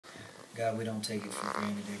God, we don't take it for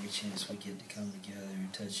granted every chance we get to come together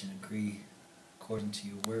and touch and agree according to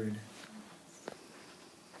your word.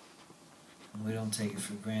 And we don't take it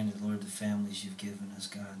for granted, Lord, the families you've given us,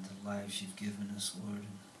 God, the lives you've given us, Lord.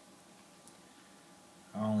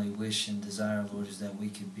 And our only wish and desire, Lord, is that we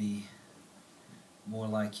could be more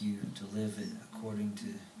like you, to live it according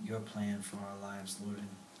to your plan for our lives, Lord. And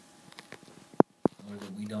Lord,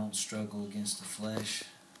 that we don't struggle against the flesh,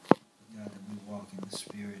 but God, that we walk in the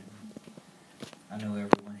Spirit. I know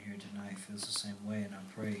everyone here tonight feels the same way, and I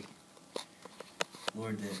pray,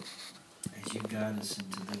 Lord, that as you guide us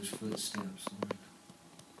into those footsteps, Lord,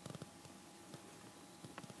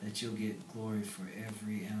 that you'll get glory for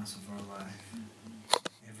every ounce of our life,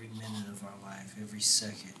 every minute of our life, every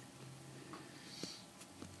second.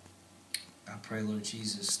 I pray, Lord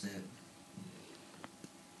Jesus, that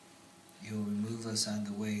you'll remove us out of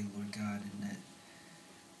the way, Lord God, and that,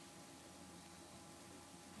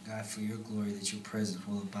 God, for your glory, that your presence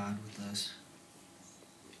will abide with us,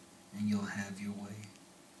 and you'll have your way.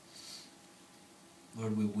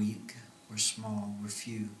 Lord, we're weak, we're small, we're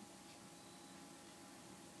few.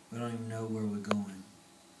 We don't even know where we're going.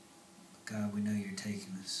 But God, we know you're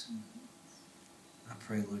taking us. I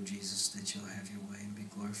pray, Lord Jesus, that you'll have your way and be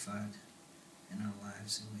glorified in our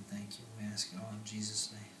lives, and we thank you. We ask it all in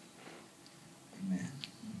Jesus' name. Amen.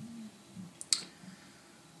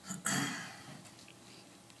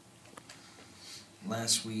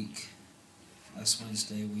 Last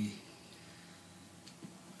Wednesday, we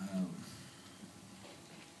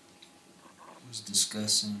was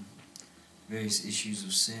discussing various issues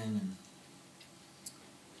of sin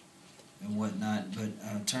and whatnot,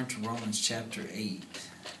 but turn to Romans chapter 8.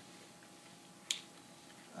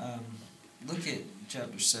 Look at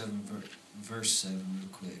chapter 7, verse 7 real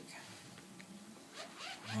quick.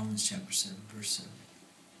 Romans chapter 7, verse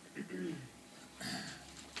 7.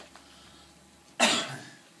 It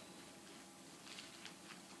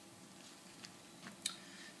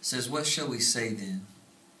says, "What shall we say then?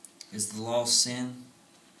 Is the law sin?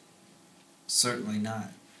 Certainly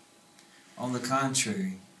not. On the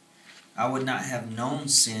contrary, I would not have known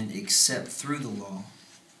sin except through the law.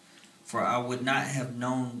 For I would not have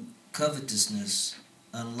known covetousness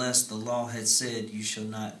unless the law had said, you shall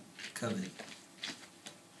not covet.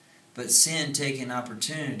 But sin, taking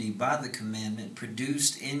opportunity by the commandment,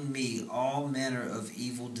 produced in me all manner of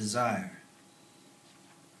evil desire.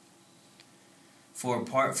 For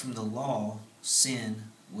apart from the law, sin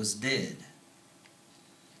was dead.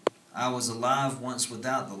 I was alive once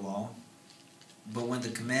without the law, but when the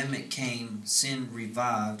commandment came, sin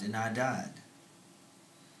revived and I died.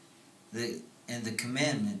 And the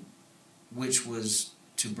commandment, which was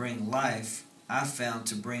to bring life, I found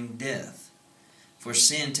to bring death. For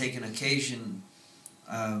sin, taking occasion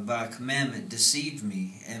by commandment, deceived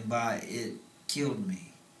me, and by it killed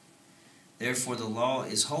me. Therefore the law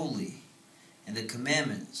is holy, and the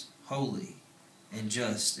commandments holy, and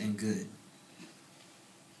just, and good.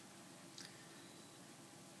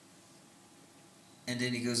 And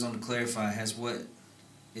then he goes on to clarify, has what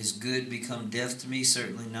is good become death to me?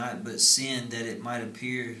 Certainly not, but sin, that it might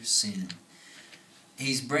appear sin.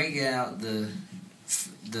 He's bringing out the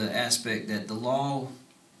aspect that the law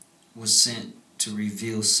was sent to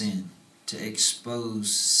reveal sin, to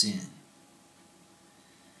expose sin.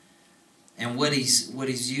 And what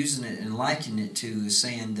he's using it and likening it to is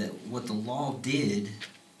saying that what the law did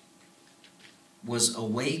was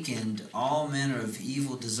awakened all manner of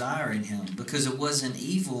evil desire in him, because it wasn't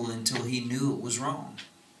evil until he knew it was wrong.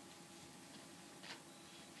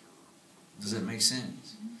 Does that make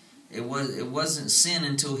sense? It wasn't sin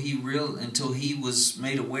until he was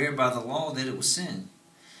made aware by the law that it was sin.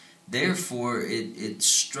 Therefore, it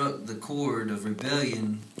struck the chord of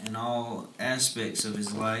rebellion in all aspects of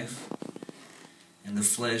his life, and the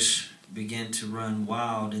flesh began to run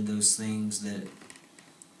wild in those things that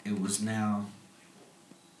it was now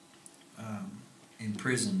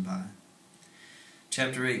imprisoned by.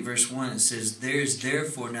 Chapter 8, verse 1, it says, "There is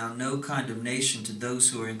therefore now no condemnation to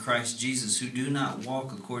those who are in Christ Jesus, who do not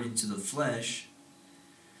walk according to the flesh,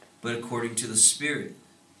 but according to the Spirit.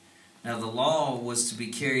 Now the law was to be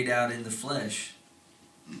carried out in the flesh,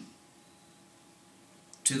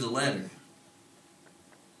 to the letter,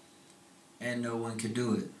 and no one could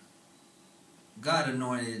do it." God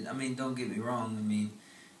anointed, don't get me wrong,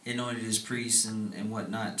 he anointed his priests and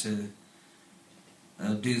whatnot to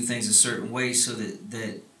do things a certain way so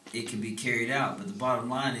that it could be carried out. But the bottom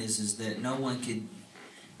line is that no one could,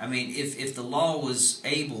 if the law was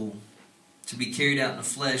able to be carried out in the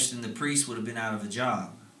flesh, then the priest would have been out of a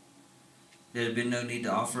job. There'd have been no need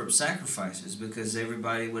to offer up sacrifices, because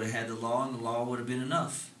everybody would have had the law, and the law would have been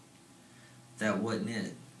enough. that wasn't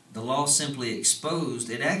it. The law simply exposed,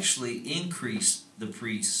 it actually increased the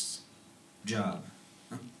priest's job.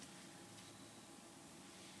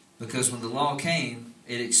 Because when the law came,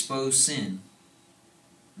 it exposed sin.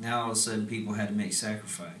 Now all of a sudden people had to make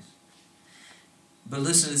sacrifice. But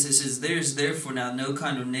listen to this, it says, there is therefore now no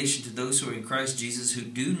condemnation to those who are in Christ Jesus, who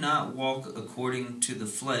do not walk according to the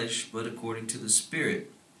flesh, but according to the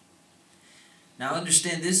Spirit. Now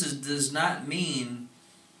understand, this does not mean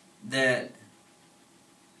that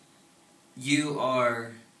you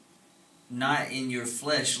are not in your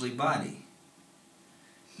fleshly body.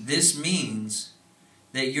 This means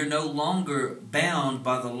that you're no longer bound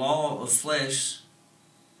by the law of flesh.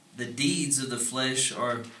 The deeds of the flesh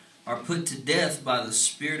are put to death by the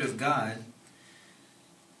Spirit of God.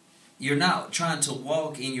 You're not trying to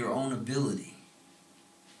walk in your own ability,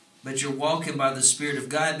 but you're walking by the Spirit of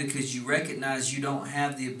God because you recognize you don't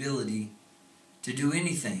have the ability to do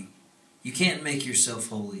anything. You can't make yourself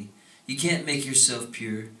holy. You can't make yourself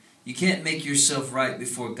pure. You can't make yourself right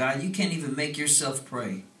before God. You can't even make yourself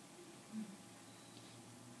pray.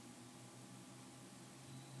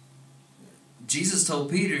 Jesus told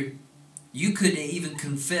Peter, you couldn't even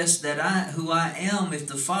confess that who I am if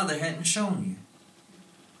the Father hadn't shown you.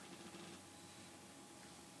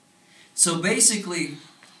 So basically,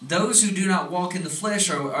 those who do not walk in the flesh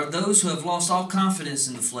are those who have lost all confidence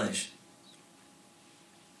in the flesh.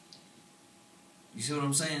 You see what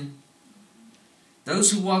I'm saying?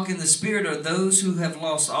 Those who walk in the Spirit are those who have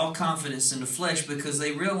lost all confidence in the flesh because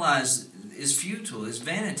they realize it's futile, it's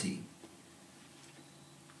vanity.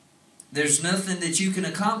 There's nothing that you can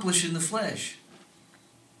accomplish in the flesh.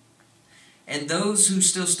 And those who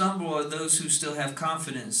still stumble are those who still have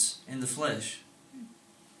confidence in the flesh.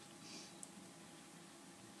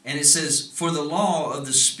 And it says, for the law of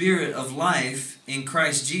the Spirit of life in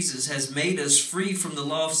Christ Jesus has made us free from the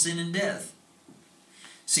law of sin and death.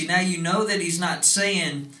 See, now you know that he's not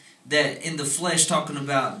saying that in the flesh, talking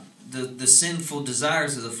about the sinful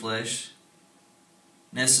desires of the flesh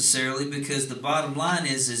necessarily, because the bottom line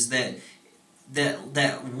is that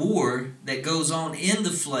war that goes on in the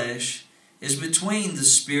flesh is between the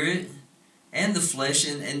Spirit and the flesh,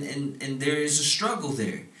 and there is a struggle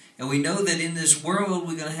there. And we know that in this world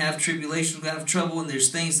we're going to have tribulation, we're going to have trouble, and there's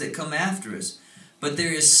things that come after us. But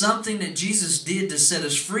there is something that Jesus did to set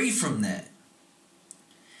us free from that.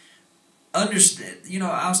 Understand,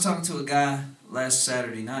 I was talking to a guy last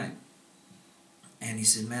Saturday night, and he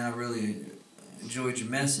said, man, I really enjoyed your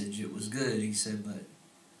message. It was good. He said, but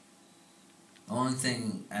the only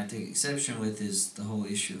thing I take exception with is the whole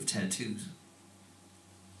issue of tattoos.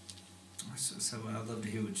 I said, well, I'd love to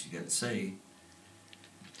hear what you got to say.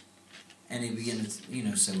 And he began to,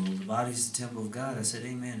 say, well, the body's the temple of God. I said,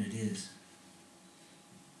 amen, it is.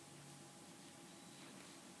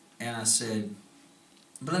 And I said,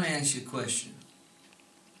 but let me ask you a question.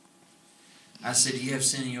 I said, do you have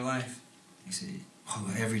sin in your life? He said,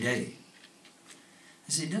 oh, every day.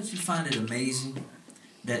 I said, don't you find it amazing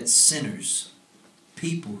that sinners,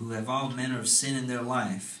 people who have all manner of sin in their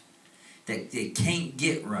life, that they can't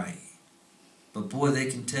get right, but boy, they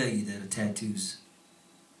can tell you that a tattoo's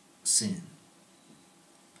sin.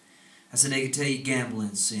 I said, they can tell you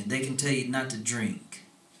gambling's sin. They can tell you not to drink.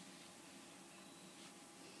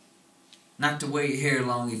 Not to wear your hair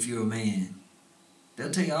long if you're a man. They'll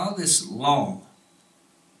tell you all this law.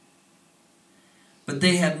 But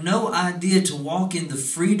they have no idea to walk in the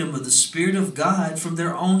freedom of the Spirit of God from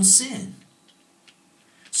their own sin.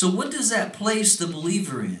 So what does that place the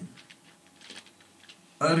believer in?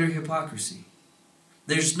 Utter hypocrisy.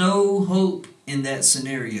 There's no hope in that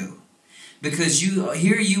scenario. Because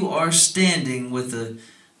here you are standing with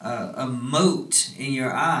a mote in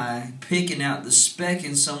your eye, picking out the speck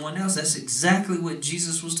in someone else. That's exactly what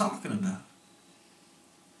Jesus was talking about.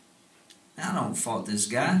 I don't fault this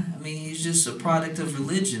guy. I mean, he's just a product of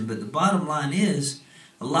religion. But the bottom line is,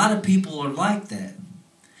 a lot of people are like that.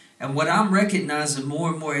 And what I'm recognizing more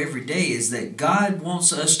and more every day is that God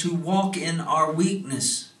wants us to walk in our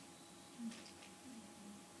weakness.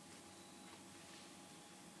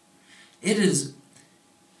 It is,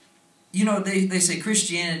 they say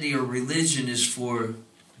Christianity or religion is for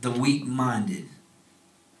the weak-minded.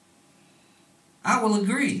 I will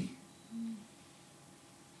agree.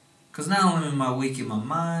 Because not only am I weak in my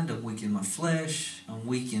mind, I'm weak in my flesh, I'm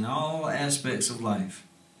weak in all aspects of life.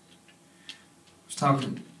 I was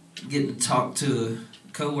getting to talk to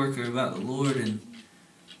a co-worker about the Lord, and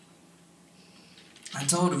I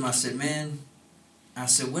told him, I said, man,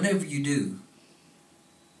 whatever you do,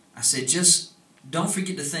 I said, just don't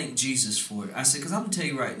forget to thank Jesus for it. I said, because I'm going to tell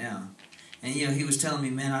you right now, And, he was telling me,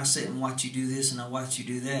 man, I sit and watch you do this and I watch you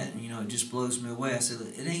do that. And, it just blows me away. I said,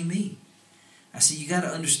 it ain't me. I said, you got to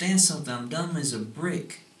understand something. I'm dumb as a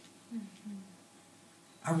brick.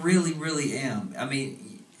 I really, really am. I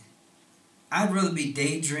mean, I'd rather be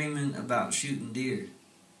daydreaming about shooting deer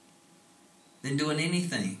than doing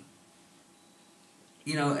anything.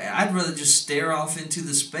 I'd rather just stare off into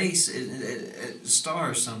the space at the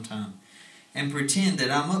stars sometime and pretend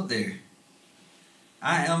that I'm up there.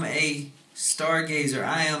 I am a stargazer.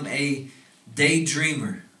 I am a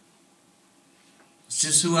daydreamer. It's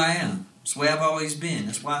just who I am. It's the way I've always been.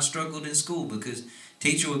 That's why I struggled in school, because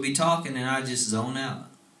teacher would be talking and I'd just zone out.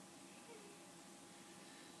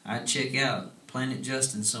 I'd check out Planet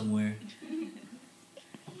Justin somewhere.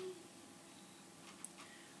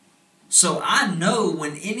 So I know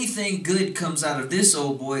when anything good comes out of this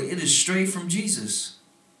old boy, it is straight from Jesus.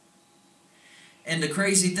 And the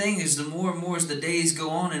crazy thing is, the more and more as the days go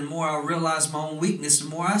on and more I realize my own weakness, the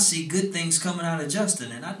more I see good things coming out of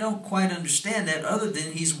Justin. And I don't quite understand that, other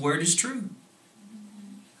than his word is true.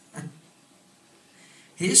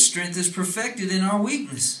 His strength is perfected in our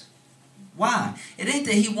weakness. Why? It ain't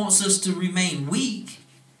that he wants us to remain weak.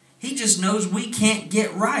 He just knows we can't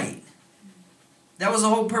get right. That was the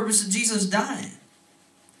whole purpose of Jesus dying.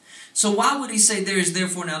 So why would he say there is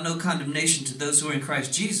therefore now no condemnation to those who are in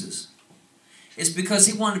Christ Jesus? It's because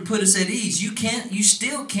he wanted to put us at ease. You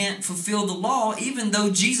still can't fulfill the law even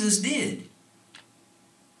though Jesus did.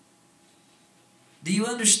 Do you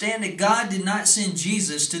understand that God did not send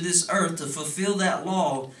Jesus to this earth to fulfill that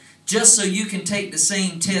law just so you can take the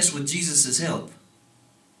same test with Jesus' help?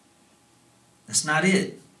 That's not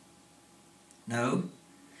it. No.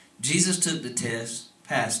 Jesus took the test,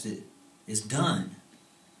 passed it. It's done.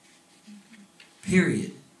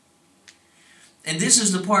 Period. And this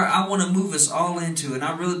is the part I want to move us all into. And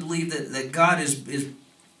I really believe that God is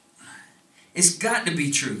it's got to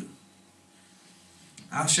be true.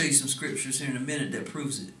 I'll show you some scriptures here in a minute that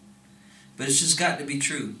proves it. But it's just got to be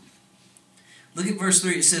true. Look at verse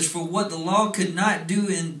 3. It says, for what the law could not do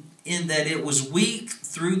in that it was weak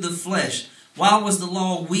through the flesh. Why was the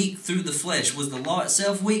law weak through the flesh? Was the law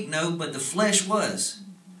itself weak? No, but the flesh was.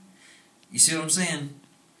 You see what I'm saying?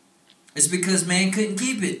 It's because man couldn't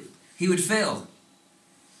keep it. He would fail.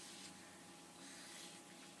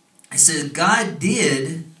 It says, God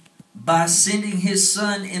did, by sending his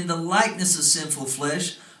Son in the likeness of sinful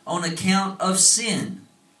flesh on account of sin.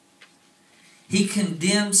 He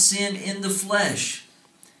condemned sin in the flesh,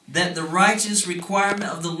 that the righteous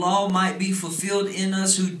requirement of the law might be fulfilled in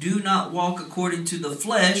us who do not walk according to the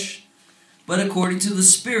flesh, but according to the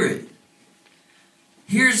Spirit.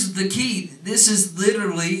 Here's the key. This is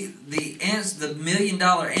literally the $1 million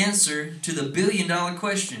answer to the $1 billion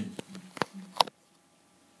question.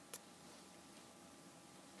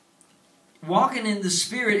 Walking in the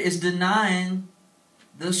Spirit is denying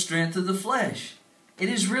the strength of the flesh. It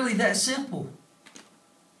is really that simple.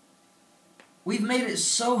 We've made it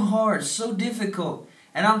so hard, so difficult.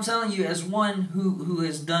 And I'm telling you, as one who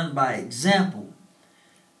has done by example,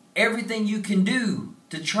 everything you can do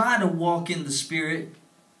to try to walk in the Spirit,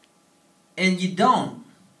 and you don't.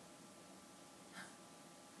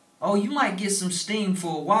 Oh, you might get some steam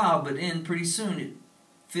for a while, but then pretty soon it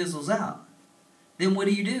fizzles out. Then what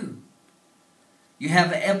do? You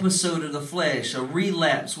have an episode of the flesh, a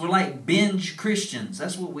relapse. We're like binge Christians.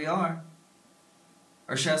 That's what we are.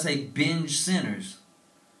 Or should I say binge sinners.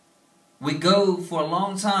 We go for a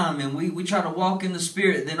long time and we try to walk in the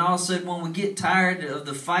Spirit. Then all of a sudden when we get tired of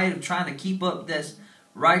the fight of trying to keep up that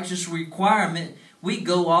righteous requirement, we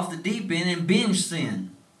go off the deep end and binge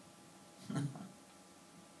sin.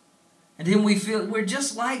 And then we feel we're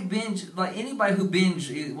just like anybody who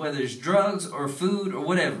binge, whether it's drugs or food or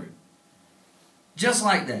whatever. Just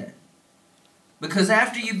like that. Because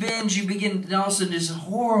after you binge, you begin, all of a sudden this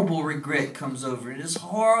horrible regret comes over you. This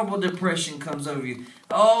horrible depression comes over you.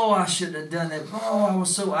 Oh, I shouldn't have done that. Oh, I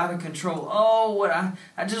was so out of control. Oh,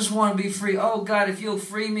 I just want to be free. Oh, God, if you'll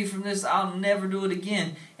free me from this, I'll never do it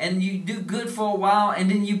again. And you do good for a while,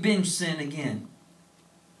 and then you binge sin again.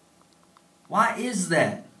 Why is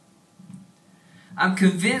that? I'm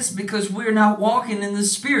convinced because we're not walking in the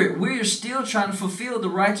Spirit. We're still trying to fulfill the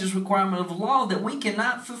righteous requirement of the law that we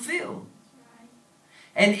cannot fulfill.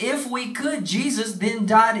 And if we could, Jesus then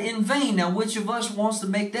died in vain. Now, which of us wants to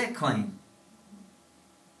make that claim?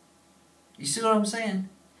 You see what I'm saying?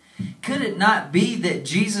 Could it not be that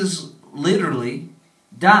Jesus literally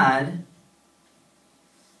died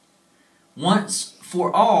once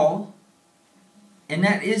for all, and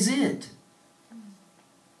that is it?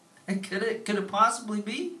 Could it possibly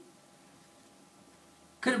be?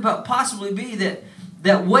 Could it possibly be that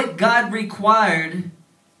that what God required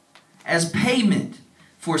as payment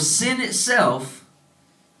for sin itself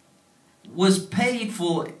was paid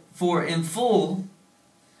for in full.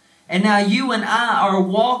 And now you and I are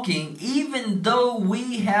walking, even though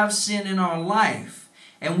we have sin in our life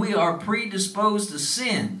and we are predisposed to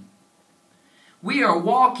sin, we are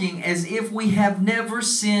walking as if we have never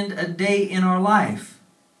sinned a day in our life.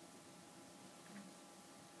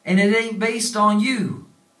 And it ain't based on you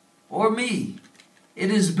or me. It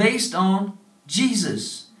is based on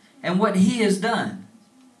Jesus and what He has done.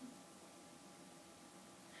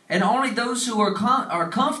 And only those who are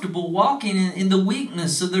comfortable walking in the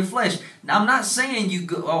weakness of their flesh. Now, I'm not saying you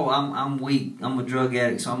go, oh, I'm weak, I'm a drug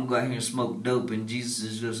addict, so I'm going to go out here and smoke dope and Jesus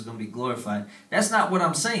is just going to be glorified. That's not what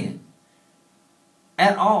I'm saying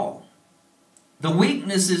at all. The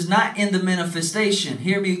weakness is not in the manifestation.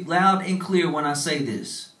 Hear me loud and clear when I say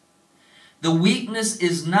this. The weakness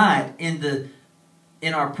is not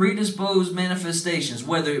in our predisposed manifestations,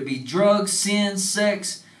 whether it be drugs, sin,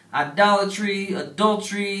 sex, idolatry,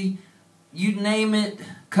 adultery, you name it,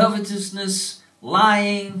 covetousness,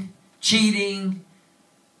 lying, cheating.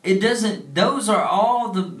 Those are all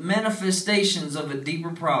the manifestations of a deeper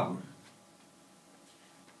problem.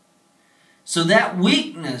 So that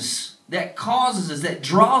weakness that causes us, that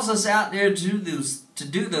draws us out there to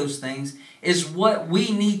do those things, is what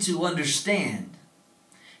we need to understand.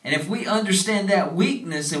 And if we understand that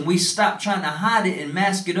weakness and we stop trying to hide it and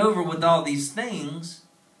mask it over with all these things,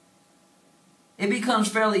 it becomes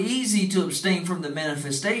fairly easy to abstain from the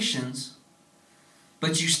manifestations,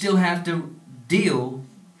 but you still have to deal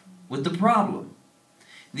with the problem.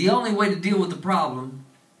 The only way to deal with the problem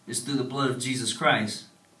is through the blood of Jesus Christ.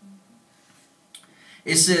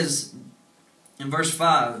 It says in verse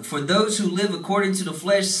 5, "For those who live according to the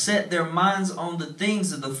flesh set their minds on the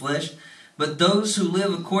things of the flesh, but those who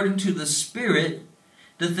live according to the Spirit,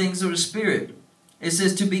 the things of the Spirit." It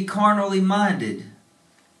says to be carnally minded,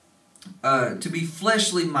 to be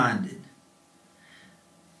fleshly minded.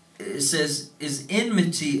 It says is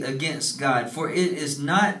enmity against God, for it is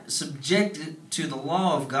not subjected to the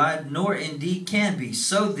law of God, nor indeed can be.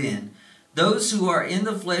 So then, those who are in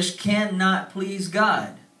the flesh cannot please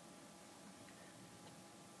God.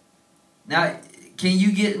 Now, can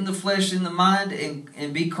you get in the flesh, in the mind,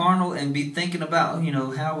 and be carnal and be thinking about,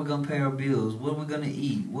 how we're going to pay our bills? What we're going to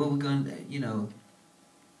eat? What we're going to,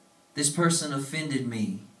 this person offended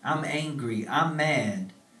me. I'm angry. I'm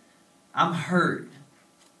mad. I'm hurt.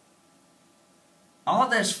 All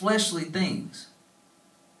that's fleshly things.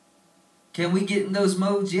 Can we get in those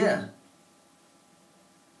modes? Yeah.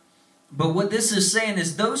 But what this is saying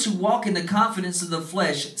is those who walk in the confidence of the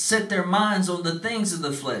flesh set their minds on the things of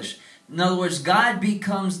the flesh. In other words, God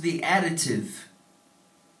becomes the additive.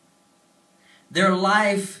 Their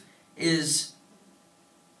life is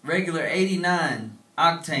regular 89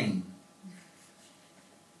 octane.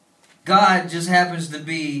 God just happens to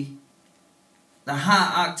be the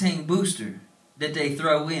high octane booster that they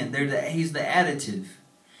throw in. He's the additive.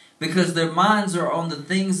 Because their minds are on the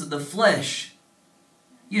things of the flesh.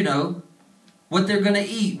 What they're going to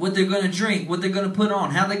eat, what they're going to drink, what they're going to put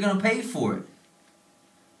on, how they're going to pay for it.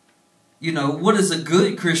 What does a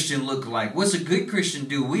good Christian look like? What's a good Christian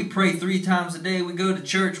do? We pray 3 times a day. We go to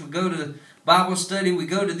church. We go to Bible study. We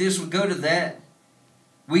go to this. We go to that.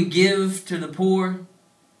 We give to the poor.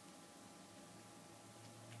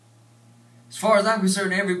 As far as I'm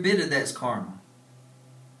concerned, every bit of that's carnal.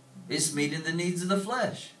 It's meeting the needs of the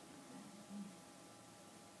flesh.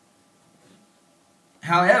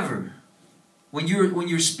 However, when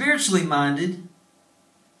you're spiritually minded,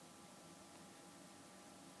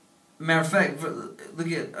 matter of fact,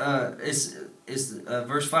 look at it's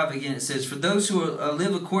verse 5 again. It says, "For those who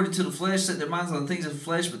live according to the flesh set their minds on the things of the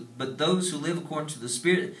flesh, but those who live according to the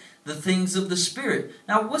Spirit, the things of the Spirit."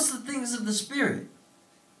 Now, what's the things of the Spirit?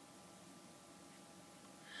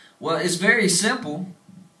 Well, it's very simple.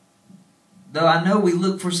 Though I know we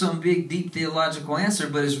look for some big, deep theological answer,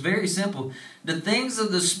 but it's very simple. The things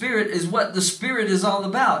of the Spirit is what the Spirit is all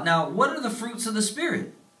about. Now, what are the fruits of the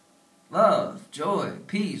Spirit? Love, joy,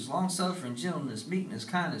 peace, long-suffering, gentleness, meekness,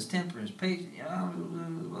 kindness, temperance, patience, blah,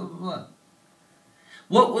 blah, blah.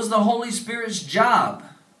 What was the Holy Spirit's job?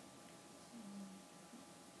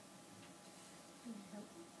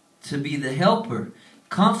 To be the helper,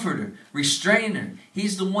 comforter, restrainer.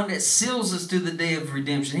 He's the one that seals us to the day of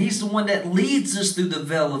redemption. He's the one that leads us through the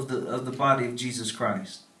veil of the body of Jesus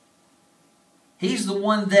Christ. He's the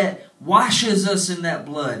one that washes us in that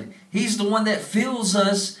blood. He's the one that fills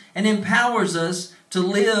us and empowers us to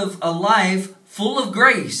live a life full of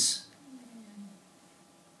grace.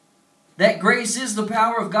 That grace is the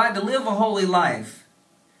power of God to live a holy life.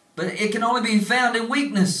 But it can only be found in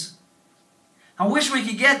weakness. I wish we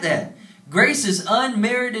could get that. Grace is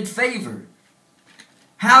unmerited favor.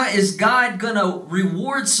 How is God going to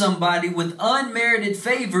reward somebody with unmerited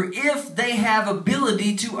favor if they have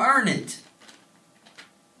ability to earn it?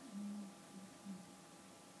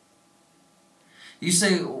 You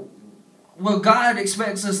say, well, God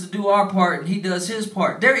expects us to do our part and He does His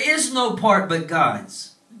part. There is no part but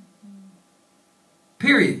God's.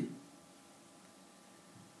 Period.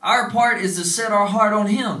 Our part is to set our heart on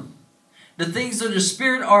Him. The things of the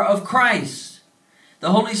Spirit are of Christ.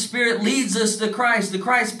 The Holy Spirit leads us to Christ.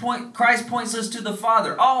 Christ points us to the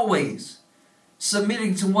Father, always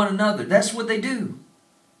submitting to one another. That's what they do.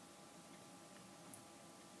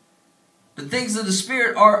 The things of the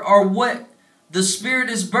Spirit are what the Spirit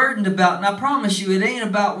is burdened about. And I promise you, it ain't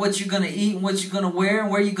about what you're going to eat and what you're going to wear and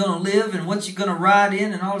where you're going to live and what you're going to ride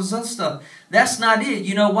in and all this other stuff. That's not it.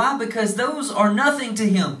 You know why? Because those are nothing to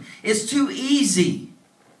Him. It's too easy.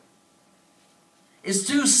 It's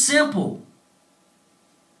too simple.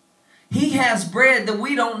 He has bread that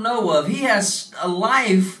we don't know of. He has a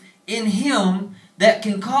life in Him that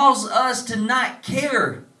can cause us to not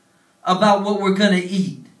care about what we're going to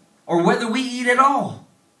eat or whether we eat at all.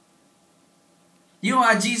 You know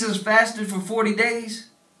why Jesus fasted for 40 days?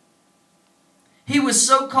 He was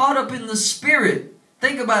so caught up in the Spirit.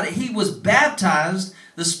 Think about it. He was baptized.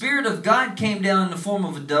 The Spirit of God came down in the form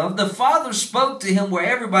of a dove. The Father spoke to Him where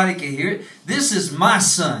everybody could hear it. This is my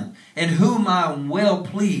Son, in whom I am well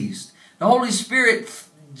pleased. The Holy Spirit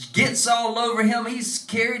gets all over Him. He's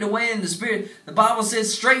carried away in the Spirit. The Bible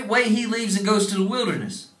says straightway He leaves and goes to the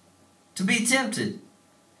wilderness to be tempted.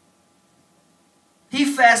 He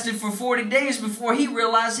fasted for 40 days before He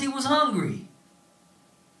realized He was hungry.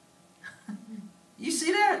 You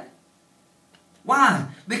see that? Why?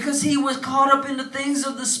 Because He was caught up in the things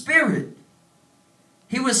of the Spirit.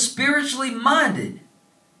 He was spiritually minded.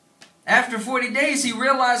 After 40 days, He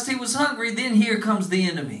realized He was hungry. Then here comes the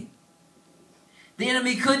enemy. The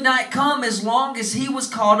enemy could not come as long as he was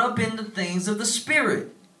caught up in the things of the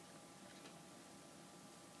Spirit.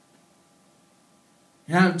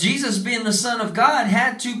 Now, Jesus, being the Son of God,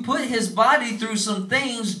 had to put His body through some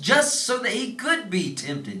things just so that He could be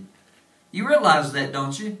tempted. You realize that,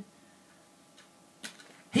 don't you?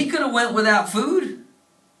 He could have went without food.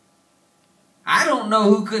 I don't know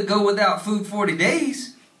who could go without food 40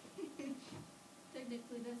 days.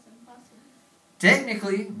 Technically, that's impossible.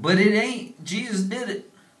 Technically, but it ain't. Jesus did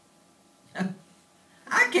it.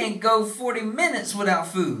 I can't go 40 minutes without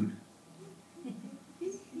food.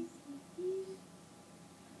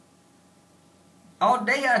 All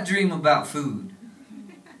day I dream about food.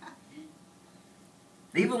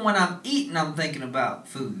 Even when I'm eating, I'm thinking about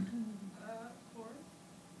food. Of course.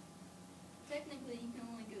 Technically, you can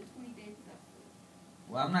only go 20 days without food.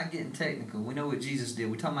 Well, I'm not getting technical. We know what Jesus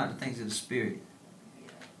did. We're talking about the things of the Spirit.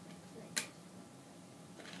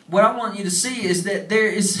 What I want you to see is that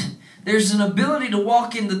there's an ability to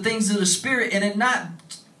walk in the things of the Spirit, and it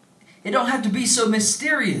don't have to be so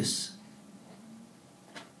mysterious.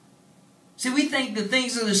 See, we think the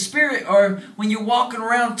things of the Spirit are when you're walking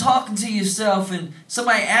around talking to yourself and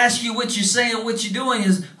somebody asks you what you're saying, what you're doing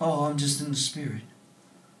is, oh, I'm just in the Spirit.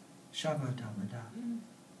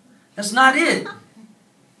 That's not it.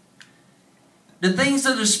 The things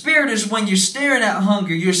of the Spirit is when you're staring at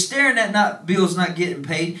hunger. You're staring at bills not getting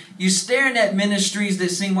paid. You're staring at ministries that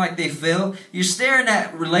seem like they fail. You're staring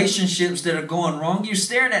at relationships that are going wrong. You're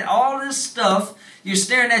staring at all this stuff. You're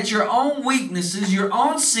staring at your own weaknesses, your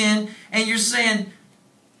own sin, and you're saying,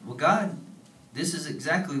 well, God, this is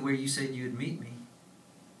exactly where you said you would meet me.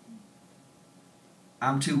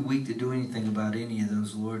 I'm too weak to do anything about any of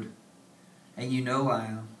those, Lord. And you know I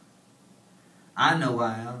am. I know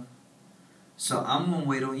I am. So I'm going to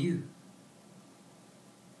wait on you.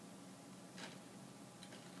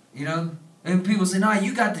 You know? And people say, no,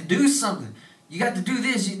 you got to do something. You got to do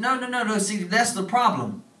this. No. See, that's the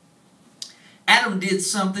problem. Adam did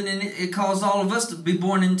something and it caused all of us to be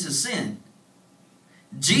born into sin.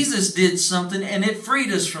 Jesus did something and it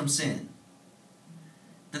freed us from sin.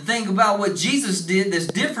 The thing about what Jesus did that's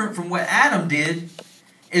different from what Adam did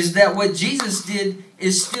is that what Jesus did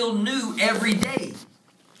is still new every day.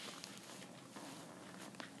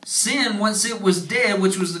 Sin, once it was dead,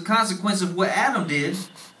 which was the consequence of what Adam did,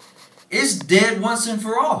 is dead once and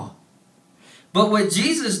for all. But what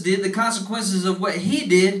Jesus did, the consequences of what He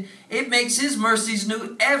did, it makes His mercies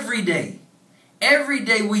new every day. Every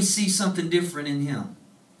day we see something different in Him.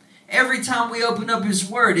 Every time we open up His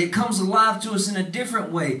Word, it comes alive to us in a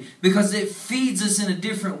different way because it feeds us in a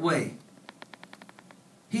different way.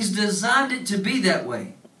 He's designed it to be that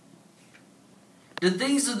way. the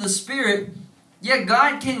things of the Spirit, yeah,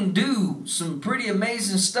 God can do some pretty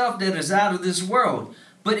amazing stuff that is out of this world.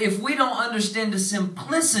 But if we don't understand the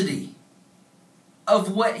simplicity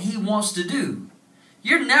of what He wants to do,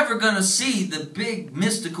 you're never going to see the big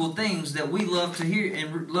mystical things that we love to hear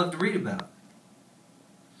and love to read about.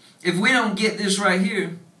 If we don't get this right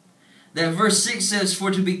here, that verse 6 says,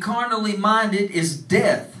 "For to be carnally minded is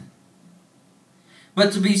death,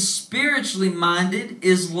 but to be spiritually minded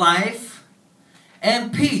is life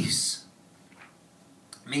and peace."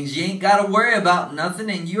 It means you ain't got to worry about nothing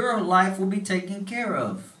and your life will be taken care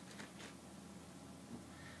of.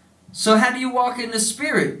 So how do you walk in the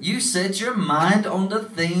Spirit? You set your mind on the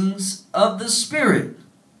things of the Spirit.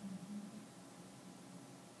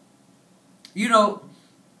 You know,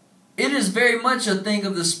 it is very much a thing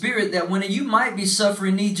of the Spirit that when you might be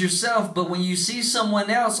suffering needs yourself, but when you see someone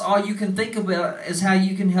else, all you can think about is how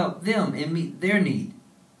you can help them and meet their need.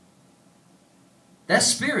 That's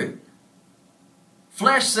Spirit.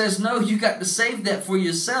 Flesh says, no, you got to save that for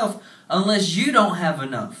yourself unless you don't have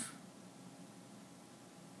enough.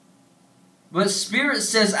 But Spirit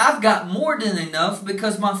says, I've got more than enough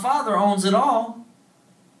because my Father owns it all.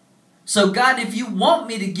 So God, if you want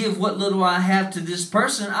me to give what little I have to this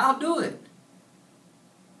person, I'll do it.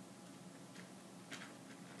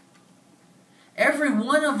 Every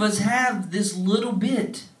one of us have this little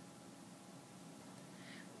bit.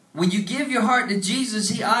 When you give your heart to Jesus,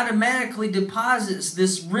 He automatically deposits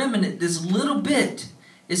this remnant, this little bit.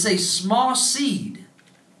 It's a small seed.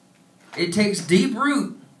 It takes deep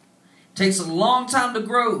root. It takes a long time to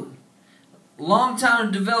grow. Long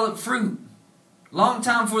time to develop fruit. Long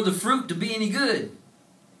time for the fruit to be any good.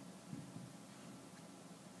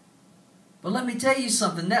 But let me tell you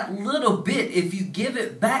something. That little bit, if you give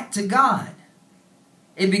it back to God,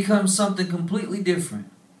 it becomes something completely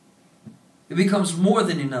different. It becomes more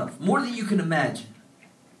than enough. More than you can imagine.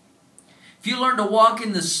 If you learn to walk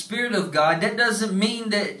in the Spirit of God, that doesn't mean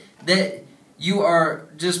that you are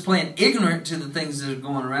just plain ignorant to the things that are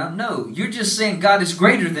going around. No, you're just saying God is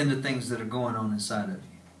greater than the things that are going on inside of you.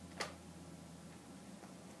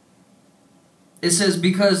 It says,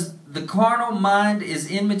 because the carnal mind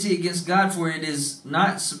is enmity against God, for it is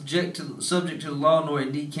not subject to the law, nor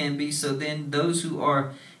indeed can be. So then those who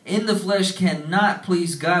are in the flesh cannot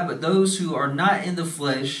please God, but those who are not in the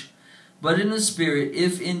flesh, but in the Spirit,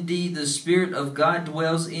 if indeed the Spirit of God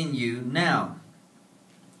dwells in you. Now,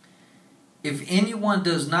 if anyone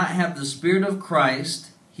does not have the Spirit of Christ,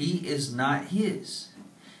 he is not His.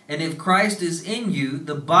 And if Christ is in you,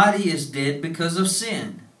 the body is dead because of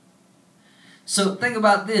sin. So think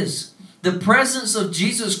about this. The presence of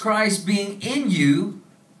Jesus Christ being in you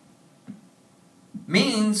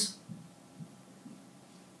means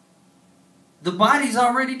the body's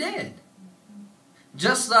already dead.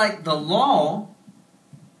 Just like the law,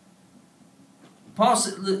 Paul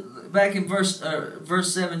said, back in verse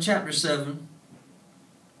 7, chapter 7,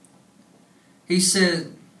 he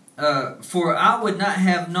said, for I would not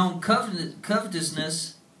have known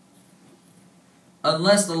covetousness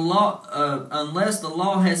unless the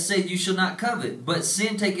law has said you shall not covet. But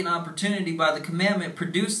sin, taking opportunity by the commandment,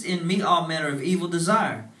 produced in me all manner of evil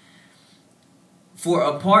desire. For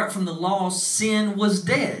apart from the law, sin was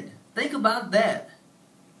dead. Think about that.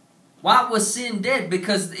 Why was sin dead?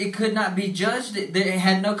 Because it could not be judged. It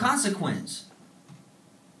had no consequence.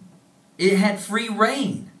 It had free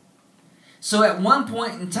reign. So at one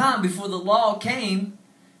point in time, before the law came,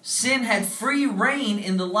 sin had free reign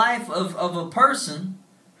in the life of a person.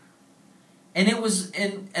 And it was,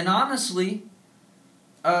 and honestly,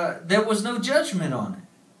 there was no judgment on it.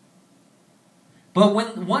 But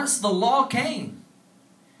once the law came,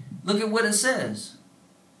 look at what it says.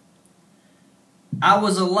 I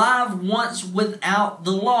was alive once without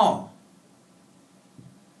the law.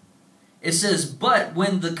 It says, but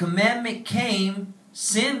when the commandment came,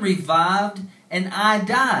 sin revived and I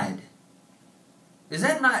died. Is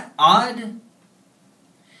that not odd?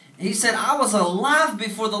 He said, I was alive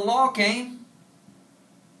before the law came.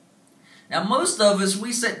 Now most of us,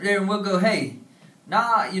 we sit there and we'll go, hey,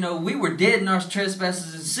 we were dead in our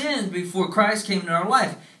trespasses and sins before Christ came into our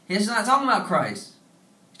life. He's not talking about Christ.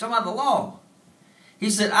 He's talking about the law. He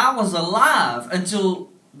said, I was alive until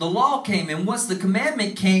the law came. And once the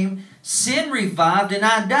commandment came, sin revived and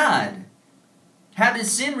I died. How did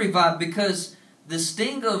sin revive? Because the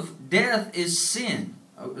sting of death is sin.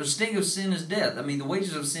 The sting of sin is death. I mean, the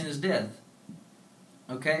wages of sin is death.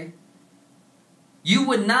 Okay? You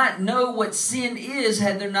would not know what sin is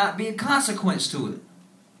had there not been a consequence to it.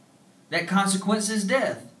 That consequence is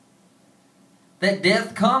death. That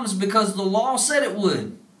death comes because the law said it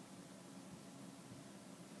would.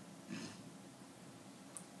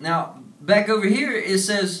 Now, back over here, it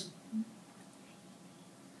says,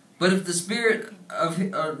 but if the Spirit of,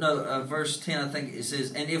 verse 10, I think it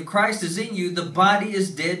says, and if Christ is in you, the body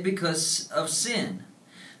is dead because of sin.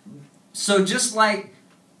 So just like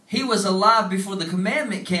he was alive before the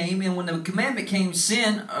commandment came, and when the commandment came,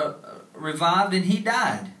 sin revived and he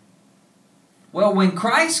died. Well, when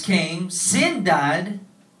Christ came, sin died,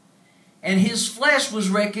 and his flesh was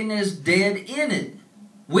reckoned as dead in it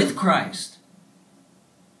with Christ.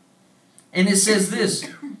 And it says this,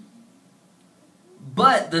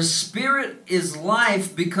 but the Spirit is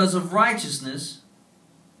life because of righteousness.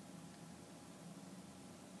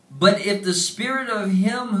 But if the Spirit of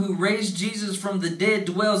him who raised Jesus from the dead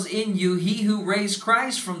dwells in you, he who raised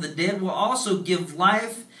Christ from the dead will also give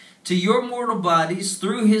life to your mortal bodies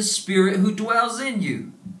through his Spirit who dwells in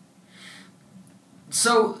you.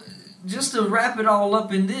 So, just to wrap it all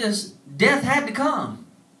up in this, death had to come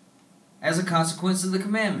as a consequence of the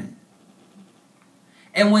commandment.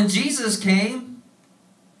 And when Jesus came,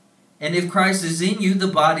 and if Christ is in you, the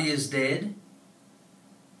body is dead.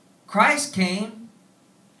 Christ came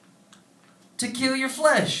to kill your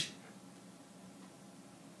flesh.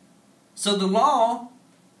 So the law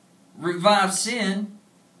revived sin,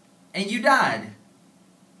 and you died.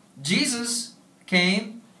 Jesus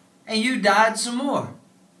came, and you died some more.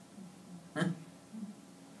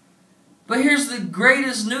 But here's the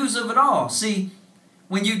greatest news of it all. See,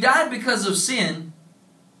 when you died because of sin,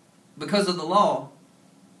 because of the law,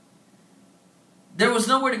 there was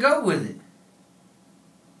nowhere to go with it.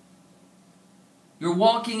 You're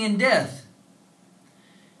walking in death.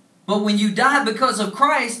 But when you die because of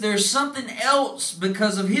Christ, there's something else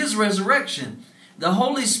because of his resurrection. The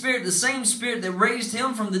Holy Spirit, the same Spirit that raised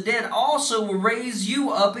him from the dead, also will raise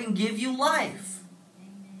you up and give you life.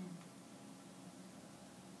 Amen.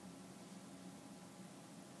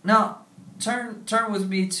 Now, turn with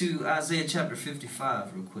me to Isaiah chapter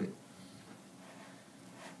 55 real quick.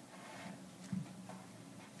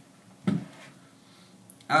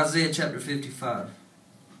 Isaiah chapter 55.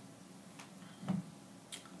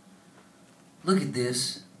 Look at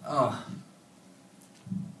this. Oh.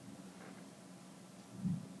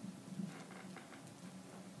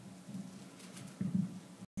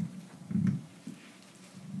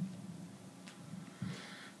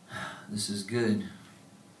 This is good.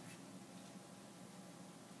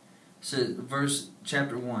 So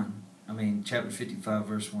chapter 55,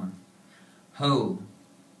 verse 1. Ho,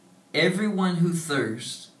 everyone who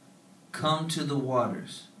thirsts, come to the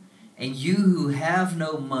waters, and you who have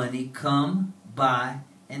no money, come buy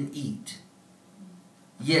and eat.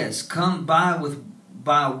 Yes, come buy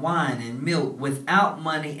wine and milk without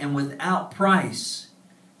money and without price.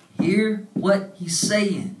 Hear what he's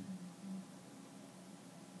saying.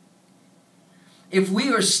 If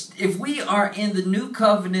we are in the new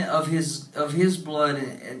covenant of his blood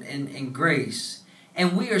and grace,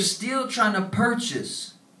 and we are still trying to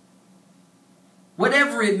purchase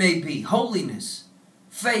whatever it may be, holiness,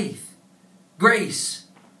 faith, grace,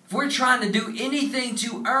 if we're trying to do anything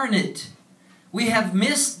to earn it, we have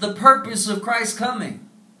missed the purpose of Christ's coming.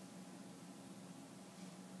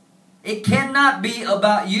 It cannot be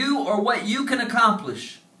about you or what you can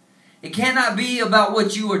accomplish. It cannot be about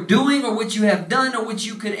what you are doing or what you have done or what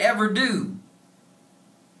you could ever do.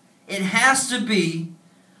 It has to be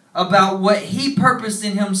about what he purposed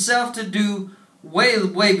in himself to do way,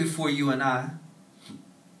 way before you and I.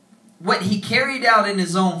 What he carried out in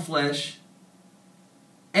his own flesh.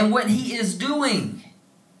 And what he is doing.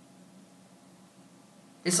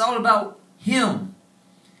 It's all about him.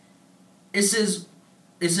 It says,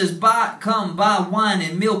 come buy wine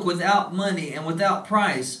and milk without money and without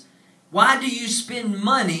price. Why do you spend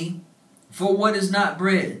money for what is not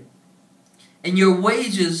bread, and your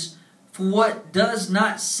wages for what does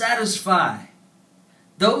not satisfy?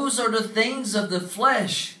 Those are the things of the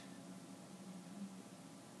flesh.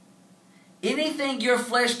 Anything your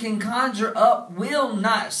flesh can conjure up will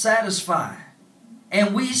not satisfy.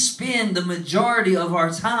 And we spend the majority of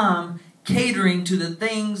our time catering to the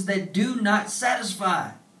things that do not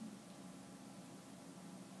satisfy.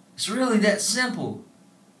 It's really that simple.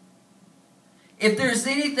 If there's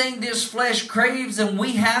anything this flesh craves and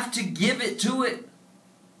we have to give it to it,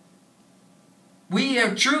 we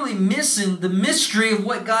are truly missing the mystery of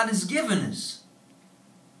what God has given us.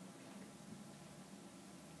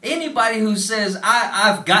 Anybody who says,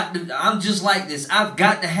 I'm just like this, I've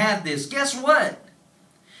got to have this, guess what?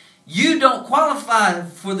 You don't qualify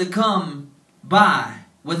for the come by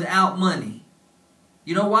without money.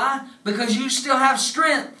 You know why? Because you still have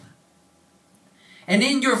strength. And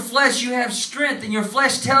in your flesh you have strength, and your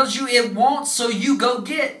flesh tells you it wants, so you go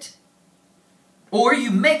get. Or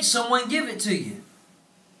you make someone give it to you.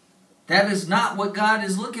 That is not what God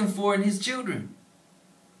is looking for in His children.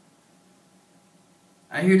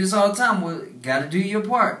 I hear this all the time. Well, got to do your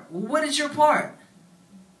part. Well, what is your part?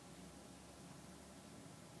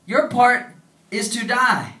 Your part is to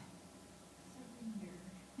die.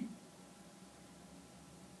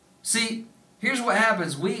 See, here's what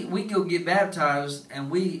happens. We go get baptized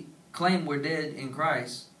and we claim we're dead in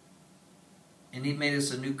Christ. And He made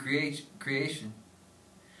us a new creation.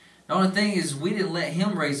 The only thing is we didn't let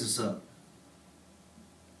Him raise us up.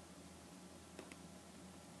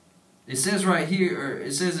 It says right here, or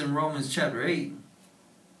it says in Romans chapter 8,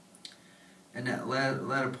 and that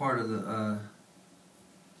latter part of the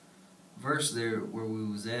verse there where we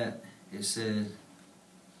was at, it said,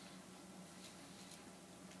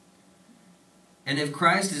 and if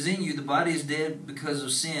Christ is in you, the body is dead because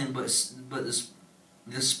of sin, but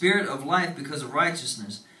the spirit of life because of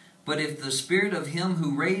righteousness. But if the spirit of Him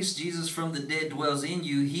who raised Jesus from the dead dwells in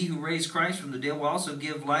you, He who raised Christ from the dead will also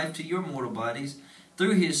give life to your mortal bodies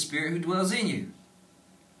through His Spirit who dwells in you.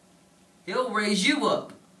 He'll raise you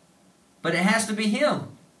up, but it has to be Him.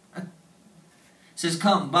 It says,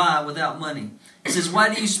 come, buy without money. It says,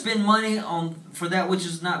 why do you spend money for that which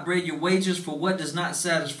is not bread, your wages for what does not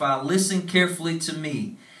satisfy? Listen carefully to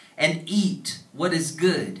me and eat what is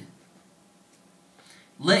good.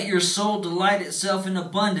 Let your soul delight itself in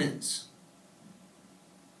abundance.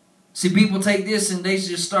 See, people take this and they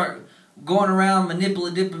just start going around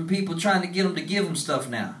manipulating people, trying to get them to give them stuff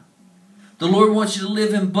now. The Lord wants you to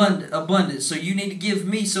live in abundance, so you need to give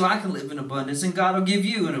me so I can live in abundance, and God will give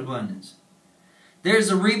you in abundance.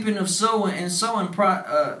 There's a reaping of sowing, and sowing part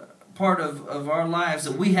of our lives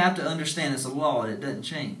that we have to understand. It's a law. It doesn't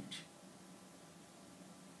change.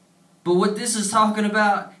 But what this is talking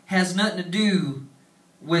about has nothing to do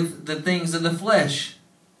with the things of the flesh.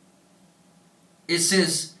 It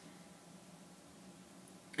says,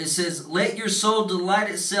 let your soul delight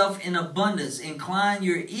itself in abundance. Incline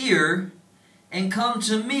your ear and come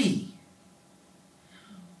to me.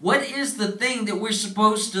 What is the thing that we're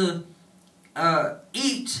supposed to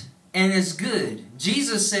eat and it's good?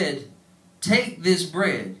 Jesus said, take this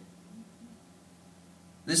bread.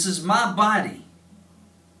 This is my body.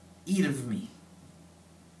 Eat of me.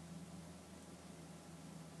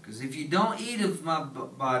 Because if you don't eat of my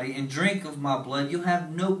body and drink of my blood, you'll have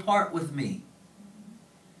no part with me.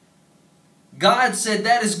 God said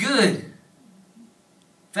that is good. In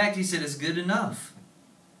fact, He said it's good enough.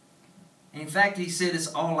 In fact, He said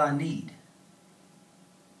it's all I need.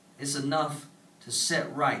 It's enough to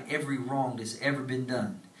set right every wrong that's ever been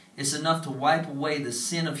done. It's enough to wipe away the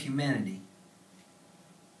sin of humanity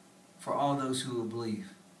for all those who will believe.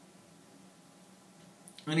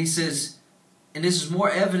 And He says, and this is more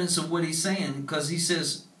evidence of what He's saying, because He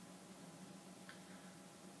says,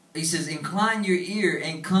 incline your ear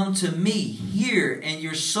and come to me. Hear, and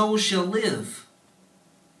your soul shall live.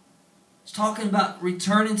 It's talking about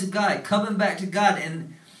returning to God, coming back to God.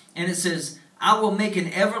 And it says, I will make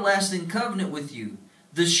an everlasting covenant with you.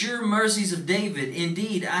 The sure mercies of David.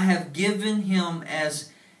 Indeed, I have given him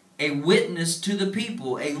as a witness to the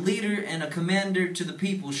people, a leader and a commander to the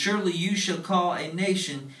people. Surely you shall call a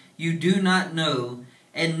nation you do not know,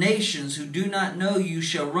 and nations who do not know you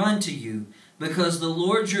shall run to you. Because the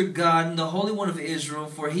Lord your God and the Holy One of Israel,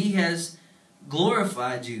 for He has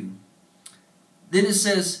glorified you. Then it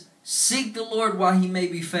says, seek the Lord while He may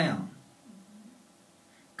be found.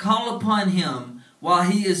 Call upon Him while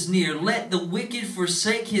He is near. Let the wicked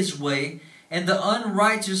forsake his way, and the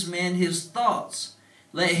unrighteous man his thoughts.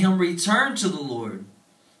 Let him return to the Lord.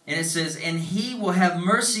 And it says, and He will have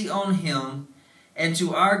mercy on him and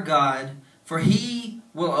to our God, for He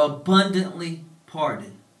will abundantly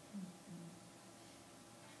pardon.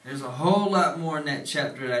 There's a whole lot more in that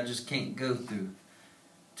chapter that I just can't go through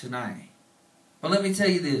tonight. But let me tell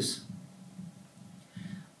you this.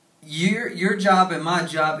 Your job and my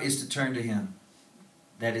job is to turn to Him.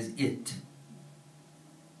 That is it.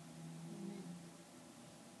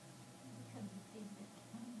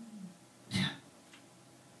 Yeah.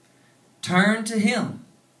 Turn to Him.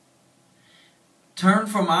 Turn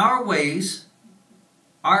from our ways,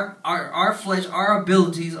 our flesh, our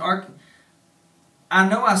abilities, I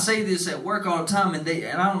know I say this at work all the time, and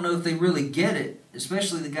I don't know if they really get it,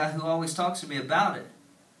 especially the guy who always talks to me about it.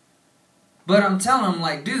 But I'm telling them,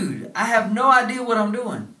 like, dude, I have no idea what I'm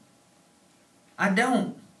doing. I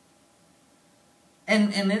don't.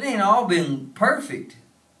 And it ain't all been perfect.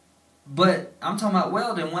 But I'm talking about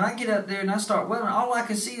welding. When I get up there and I start welding, all I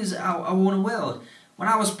can see is I want to weld. When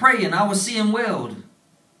I was praying, I was seeing weld.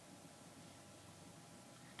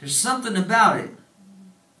 There's something about it.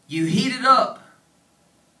 You heat it up.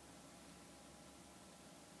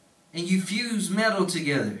 and you fuse metal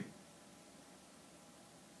together.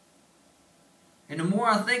 And the more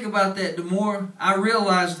I think about that, the more I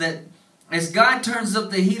realize that as God turns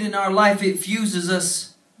up the heat in our life, it fuses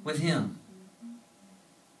us with Him.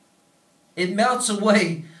 It melts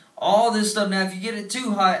away all this stuff. Now, if you get it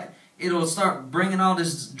too hot, it'll start bringing all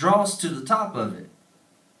this dross to the top of it.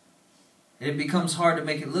 And it becomes hard to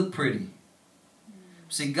make it look pretty.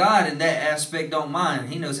 See, God in that aspect don't mind.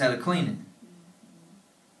 He knows how to clean it.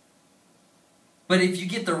 But if you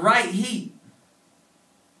get the right heat,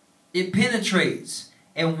 it penetrates.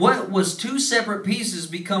 And what was two separate pieces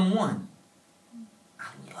become one. I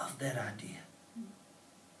love that idea.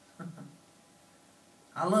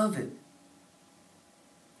 I love it.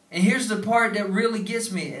 And here's the part that really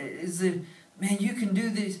gets me. Is that, man, you can do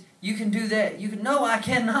this. You can do that. No, I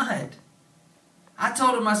cannot. I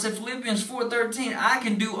told him, I said, Philippians 4:13, I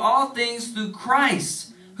can do all things through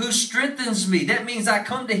Christ who strengthens me. That means I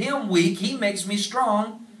come to Him weak. He makes me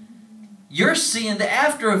strong. You're seeing the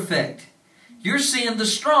after effect. You're seeing the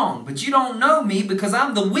strong, but you don't know me because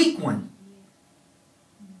I'm the weak one.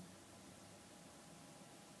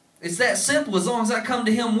 It's that simple. As long as I come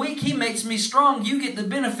to Him weak, He makes me strong. You get the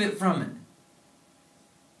benefit from it.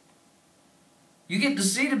 You get to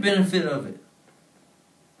see the benefit of it.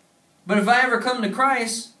 But if I ever come to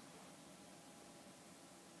Christ,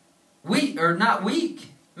 weak or not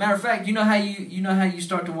weak. Matter of fact, you know how you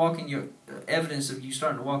start to walk in your evidence of you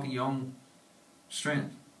starting to walk in your own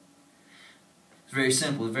strength. It's very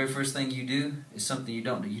simple. The very first thing you do is something you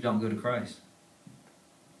don't do. You don't go to Christ.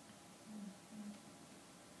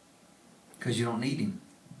 Because you don't need Him.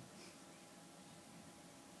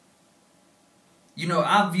 You know,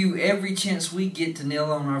 I view every chance we get to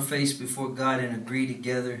kneel on our face before God and agree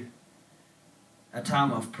together, a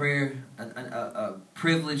time of prayer, a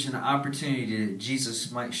privilege and an opportunity that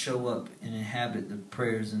Jesus might show up and inhabit the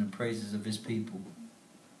prayers and the praises of His people.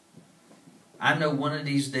 I know one of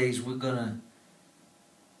these days we're going to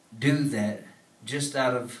do that just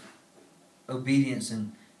out of obedience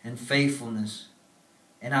and faithfulness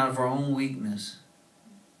and out of our own weakness.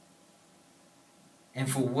 And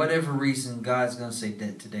for whatever reason, God's going to say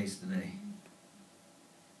that today's the day.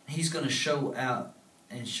 He's going to show out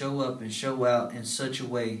and show up and show out in such a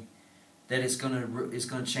way that it's going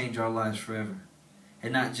to change our lives forever.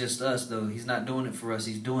 And not just us, though. He's not doing it for us.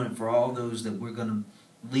 He's doing it for all those that we're going to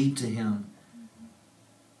lead to Him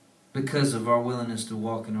because of our willingness to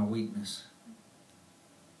walk in our weakness.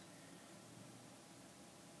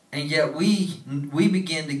 And yet we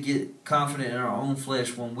begin to get confident in our own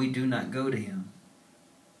flesh when we do not go to Him.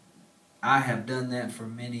 I have done that for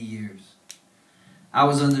many years. I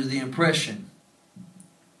was under the impression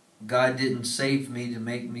God didn't save me to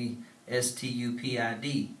make me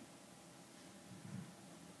stupid.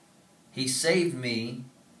 He saved me,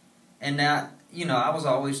 and now, I was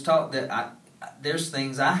always taught that there's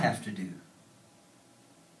things I have to do.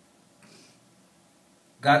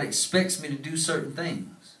 God expects me to do certain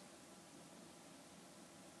things.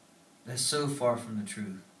 That's so far from the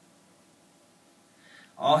truth.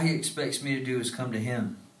 All He expects me to do is come to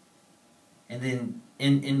Him. And then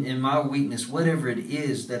in my weakness, whatever it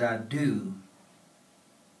is that I do,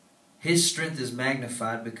 His strength is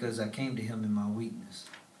magnified because I came to Him in my weakness.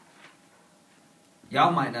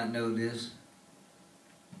 Y'all might not know this.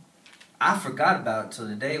 I forgot about it till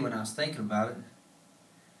the day when I was thinking about it.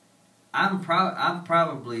 I'm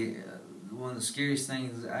probably one of the scariest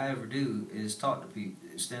things I ever do is talk to people,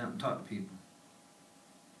 stand up and talk to people.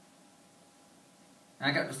 And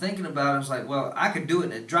I got to thinking about it. I was like, well, I could do it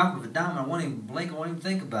in a drop of a dime. I won't even blink. I won't even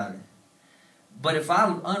think about it. But if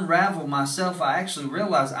I unravel myself, I actually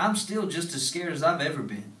realize I'm still just as scared as I've ever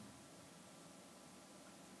been.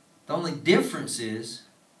 The only difference is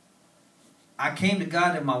I came to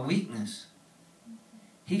God in my weakness.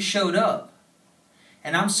 He showed up.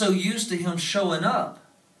 And I'm so used to Him showing up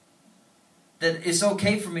that it's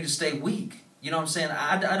okay for me to stay weak. You know what I'm saying?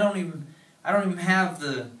 I don't even have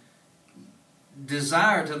the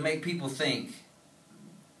desire to make people think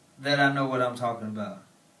that I know what I'm talking about.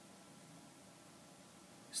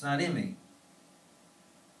 It's not in me.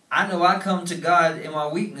 I know I come to God in my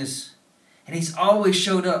weakness, and He's always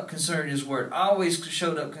showed up concerning His Word. Always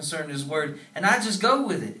showed up concerning His Word, and I just go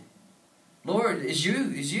with it. Lord, it's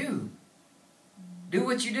you. It's you. Do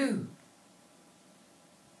what you do.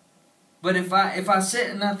 But if I sit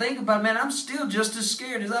and I think about it, man, I'm still just as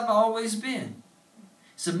scared as I've always been.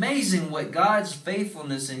 It's amazing what God's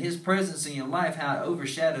faithfulness and His presence in your life, how it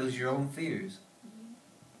overshadows your own fears.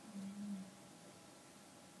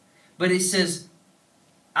 But it says,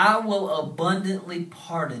 I will abundantly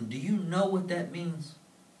pardon. Do you know what that means?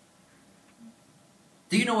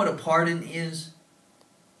 Do you know what a pardon is?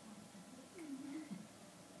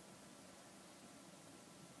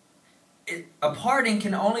 A pardon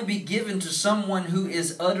can only be given to someone who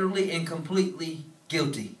is utterly and completely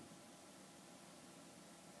guilty.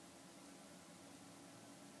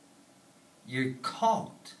 You're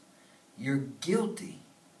caught. You're guilty.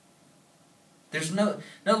 In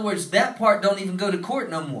other words, that part don't even go to court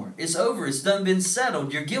no more. It's over. It's done been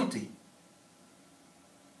settled. You're guilty.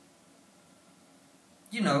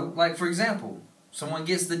 You know, like for example, someone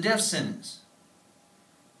gets the death sentence.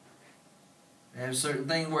 There's a certain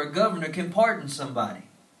thing where a governor can pardon somebody.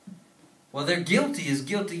 Well, they're guilty as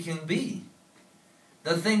guilty can be.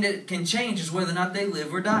 The thing that can change is whether or not they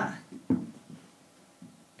live or die.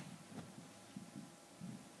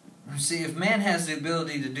 See, if man has the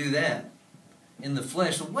ability to do that in the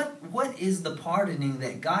flesh, what is the pardoning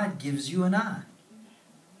that God gives you and I?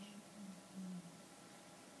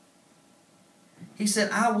 He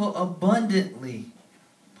said, I will abundantly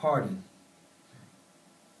pardon.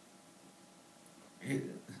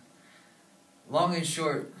 Long and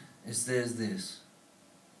short, it says this.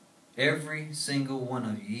 Every single one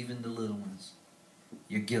of you, even the little ones,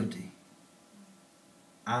 you're guilty.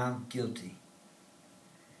 I'm guilty.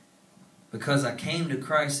 Because I came to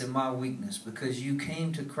Christ in my weakness, because you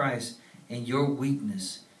came to Christ in your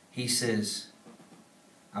weakness, he says,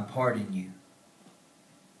 I pardon you.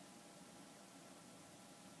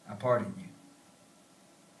 I pardon you.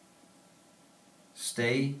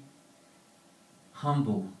 Stay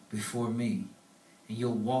humble before me, and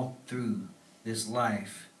you'll walk through this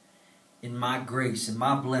life in my grace, in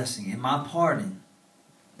my blessing, in my pardon.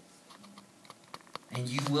 And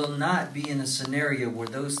you will not be in a scenario where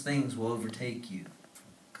those things will overtake you,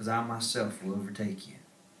 because I myself will overtake you.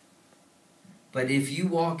 But if you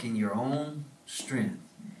walk in your own strength,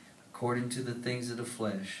 according to the things of the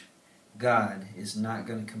flesh, God is not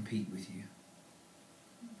going to compete with you.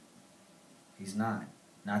 He's not.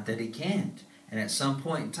 Not that he can't. And at some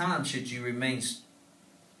point in time, should you remain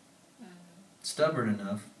stubborn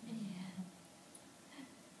enough,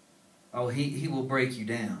 he will break you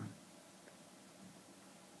down.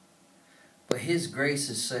 But his grace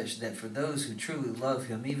is such that for those who truly love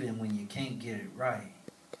him, even when you can't get it right,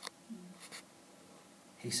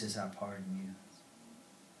 he says, I pardon you.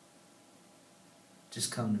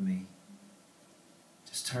 Just come to me.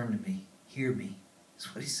 Just turn to me. Hear me.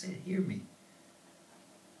 That's what he said. Hear me.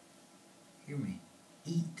 Hear me.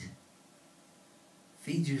 Eat.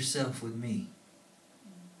 Feed yourself with me.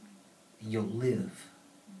 And you'll live.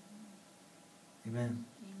 Amen.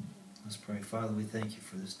 Let's pray. Father, we thank you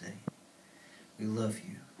for this day. We love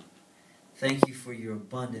you. Thank you for your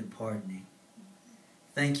abundant pardoning.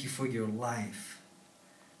 Thank you for your life.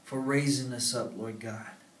 For raising us up, Lord God.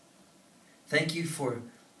 Thank you for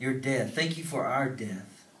your death. Thank you for our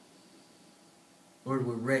death. Lord,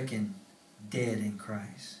 we're reckoned dead in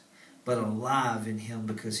Christ, but alive in him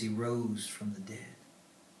because he rose from the dead.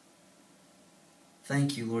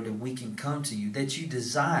 Thank you, Lord, that we can come to you, that you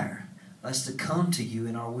desire us to come to you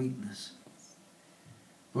in our weakness.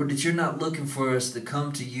 Lord, that you're not looking for us to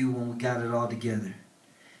come to you when we got it all together.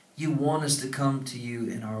 You want us to come to you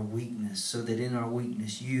in our weakness so that in our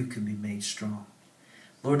weakness you can be made strong.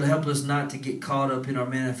 Lord, help us not to get caught up in our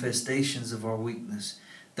manifestations of our weakness.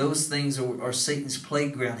 Those things are Satan's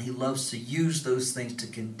playground. He loves to use those things to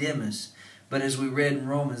condemn us. But as we read in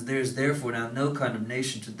Romans, there is therefore now no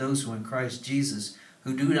condemnation to those who are in Christ Jesus,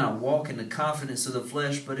 who do not walk in the confidence of the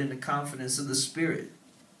flesh, but in the confidence of the Spirit.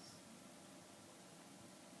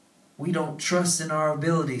 We don't trust in our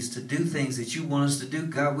abilities to do things that you want us to do,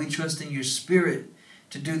 God. We trust in your Spirit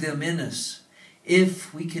to do them in us.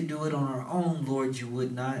 If we could do it on our own, Lord, you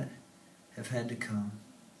would not have had to come.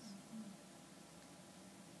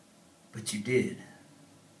 But you did.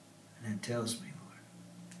 And that tells me, Lord,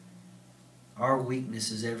 our weakness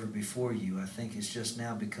is ever before you. I think it's just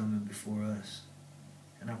now becoming before us.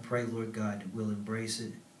 And I pray, Lord God, that we'll embrace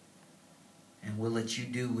it and we'll let you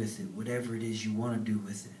do with it whatever it is you want to do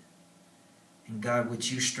with it. And God,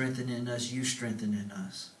 what you strengthen in us, you strengthen in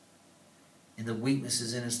us. And the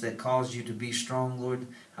weaknesses in us that cause you to be strong, Lord,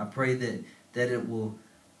 I pray that it will,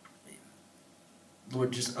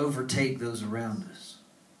 Lord, just overtake those around us.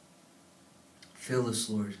 Fill us,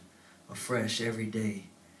 Lord, afresh every day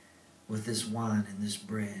with this wine and this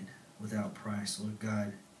bread without price, Lord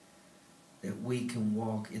God, that we can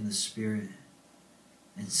walk in the Spirit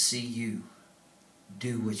and see you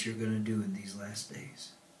do what you're going to do in these last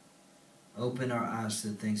days. Open our eyes to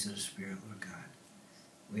the things of the Spirit, Lord God.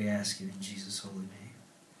 We ask it in Jesus' holy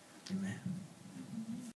name. Amen.